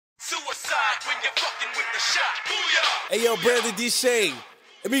suicide when you're fucking with the shot. Booyah! Hey yo, brother DeShay,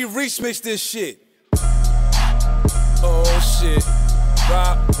 let me REESEmix this shit. Oh shit.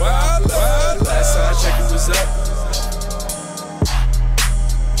 RottWildin. Last time I checked, it was up.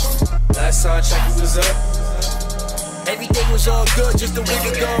 Last time I checked, it was up. Everything was all good just a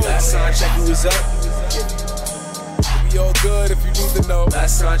week ago. Last time I checked, it was up. It'll be all good if you need to know.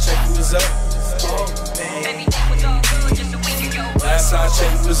 Last time I checked, it was up. Everything was all good just a week ago. Last time I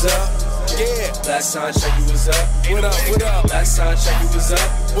checked, it was up. Yeah. Last time I checked, it was up. What up, what up? Last time I checked, it was up.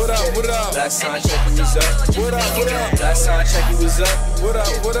 What up, what up? Last time I checked, it was up. What up, what up? Last time I checked, it was up. What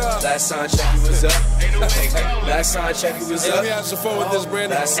up, what up? Last time I checked, it was up. Last time I checked, it was Hey, up. let me have some fun with this,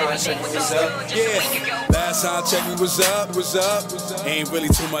 Brandon. Last time I checked, it was up. Yeah. Last time I checked, it was up, Ain't really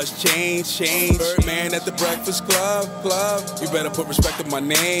too much change. Birdman at the Breakfast Club. You better put respect on my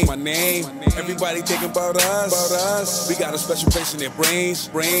name. Everybody thinking about us. We got a special place in their brains.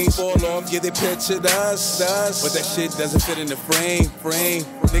 Fall off, yeah, they pictured us. But that shit doesn't fit in the frame.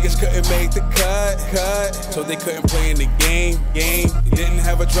 Niggas couldn't make the cut, so they couldn't play in the game. They didn't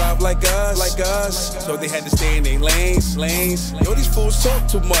have a drive like us, so they had to stay in their lanes. Yo, these fools talk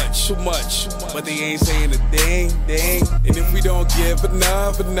too much, but they ain't saying a thing. And if we don't give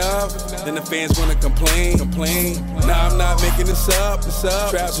enough, then the fans gonna complain. Nah, I'm not making this up.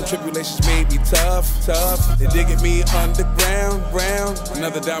 Trials and tribulations made me tough. They digging me underground,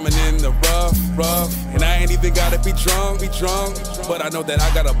 another diamond in the rough. And I ain't even gotta be drunk, but I know that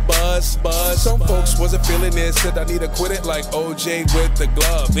I got a buzz. Some folks wasn't feeling it, said I need to quit it like OJ with the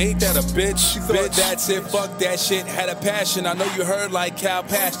glove. Ain't that a bitch? That's it, fuck that shit. Had a passion, I know you heard like cow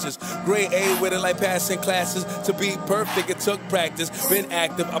pastures. Grade A with it like passing classes. To be perfect, it took practice. Been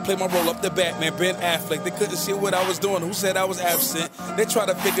active, I played my role up the Batman, Ben Affleck. They couldn't see what I was doing, who said I was absent? They tried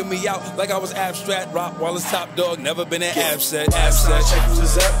to figure me out like I was abstract. RottWildin's top dog, never been an absent. Last time I checked, it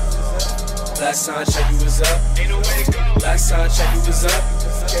was up. Last time I checked, it was up. Last time I checked, it was up.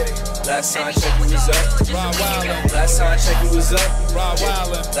 Last time I checked, it was up. RottWildin. Last time I checked, it was up.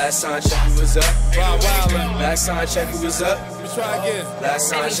 RottWildin. Last time I checked, it was up. RottWildin. Last time I checked, it was up. Let me try again. Last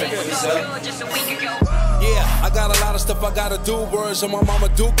time I checked, it was up. Yeah, I got a lot of stuff I gotta do. Words on my mama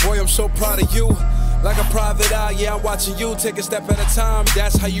Duke, boy, I'm so proud of you. Like a private eye, yeah, I'm watching you. Take a step at a time,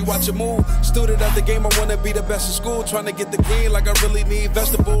 that's how you watch a move. Student of the game, I wanna be the best in school. Trying to get the green like I really need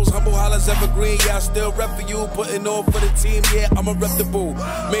vegetables. Humble hollers evergreen, yeah, I still rep for you. Putting on for the team, yeah, I'm a reputable.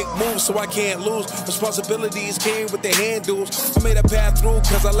 Make moves so I can't lose. Responsibilities came with the handles. I made a path through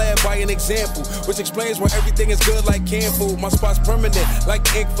cause I led by an example, which explains why everything is good like canned food. My spot's permanent, like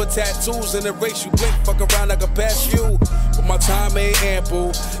ink for tattoos. And erase you blink, fuck around, I can pass you. But my time ain't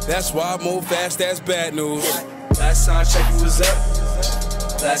ample, that's why I move fast as bad news. Last time I checked, it was up.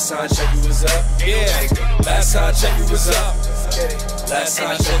 Last time I checked, it was up. Yeah, last time I checked, it was up. Last time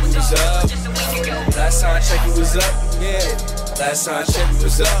I checked, it was up. Last time I checked, it was up. Yeah, last time I checked, it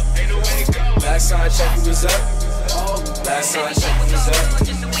was up. Last time I checked, it was up. Last time I checked, it was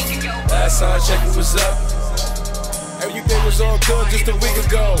up. Last time I checked, it was up. everything was all good just a week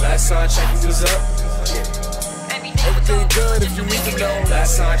ago. Last time I checked, it was up. Everything good if you need to know.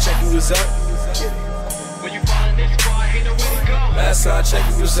 Last time I checked, it was up. When you find this spot, ain't no way to go. Last time I checked,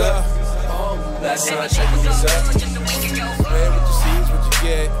 it was up. Last time I checked, it was up. Swear what you see is what you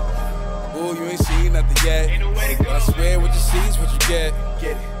get. Ooh, you ain't seen nothing yet. But I swear what you see is what you get.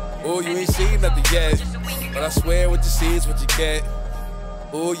 Ooh, you ain't seen nothing yet. But I swear what you see is what you get.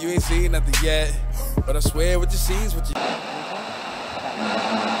 Ooh, you ain't seen nothing yet. But I swear what you see is what you get.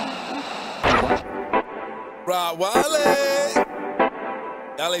 RottWildin.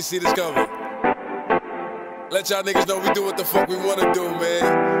 Y'all ain't see this coming. Let y'all niggas know we do what the fuck we wanna do,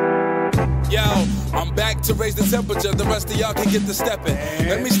 man. Yo, I'm back to raise the temperature. The rest of y'all can get to stepping.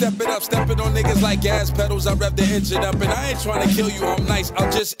 Let me step it up, stepping on niggas like gas pedals. I rev the engine up, and I ain't trying to kill you. I'm nice,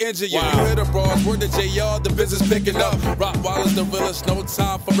 I'll just injure you. You hear the bras, word to JR, the business picking up. RottWildin's the realest, no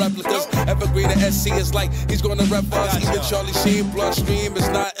time for replicas. Evergreen to SC is like he's gonna rep us. Even Charlie Sheen bloodstream is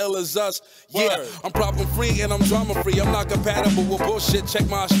not ill as us. Yeah, I'm problem free and I'm drama free. I'm not compatible with bullshit. Check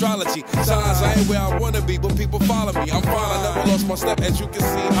my astrology. Signs I ain't where I wanna be, but people follow me. I'm fine, I never lost my step, as you can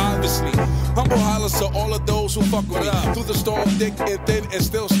see, obviously. Humble hollers to all of those who fuck with me. Through the storm, thick and thin, and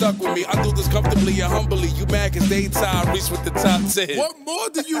still stuck with me. I do this comfortably and humbly. You mad cause they tired, Reese with the top 10. What more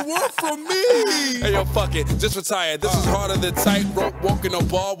do you want from me? Hey yo, fuck it, just retire. This is harder than tightrope walking on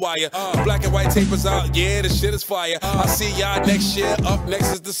barbed wire. Black and white tapers out, yeah, the shit is fire. I see y'all next year, up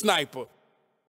next is the sniper.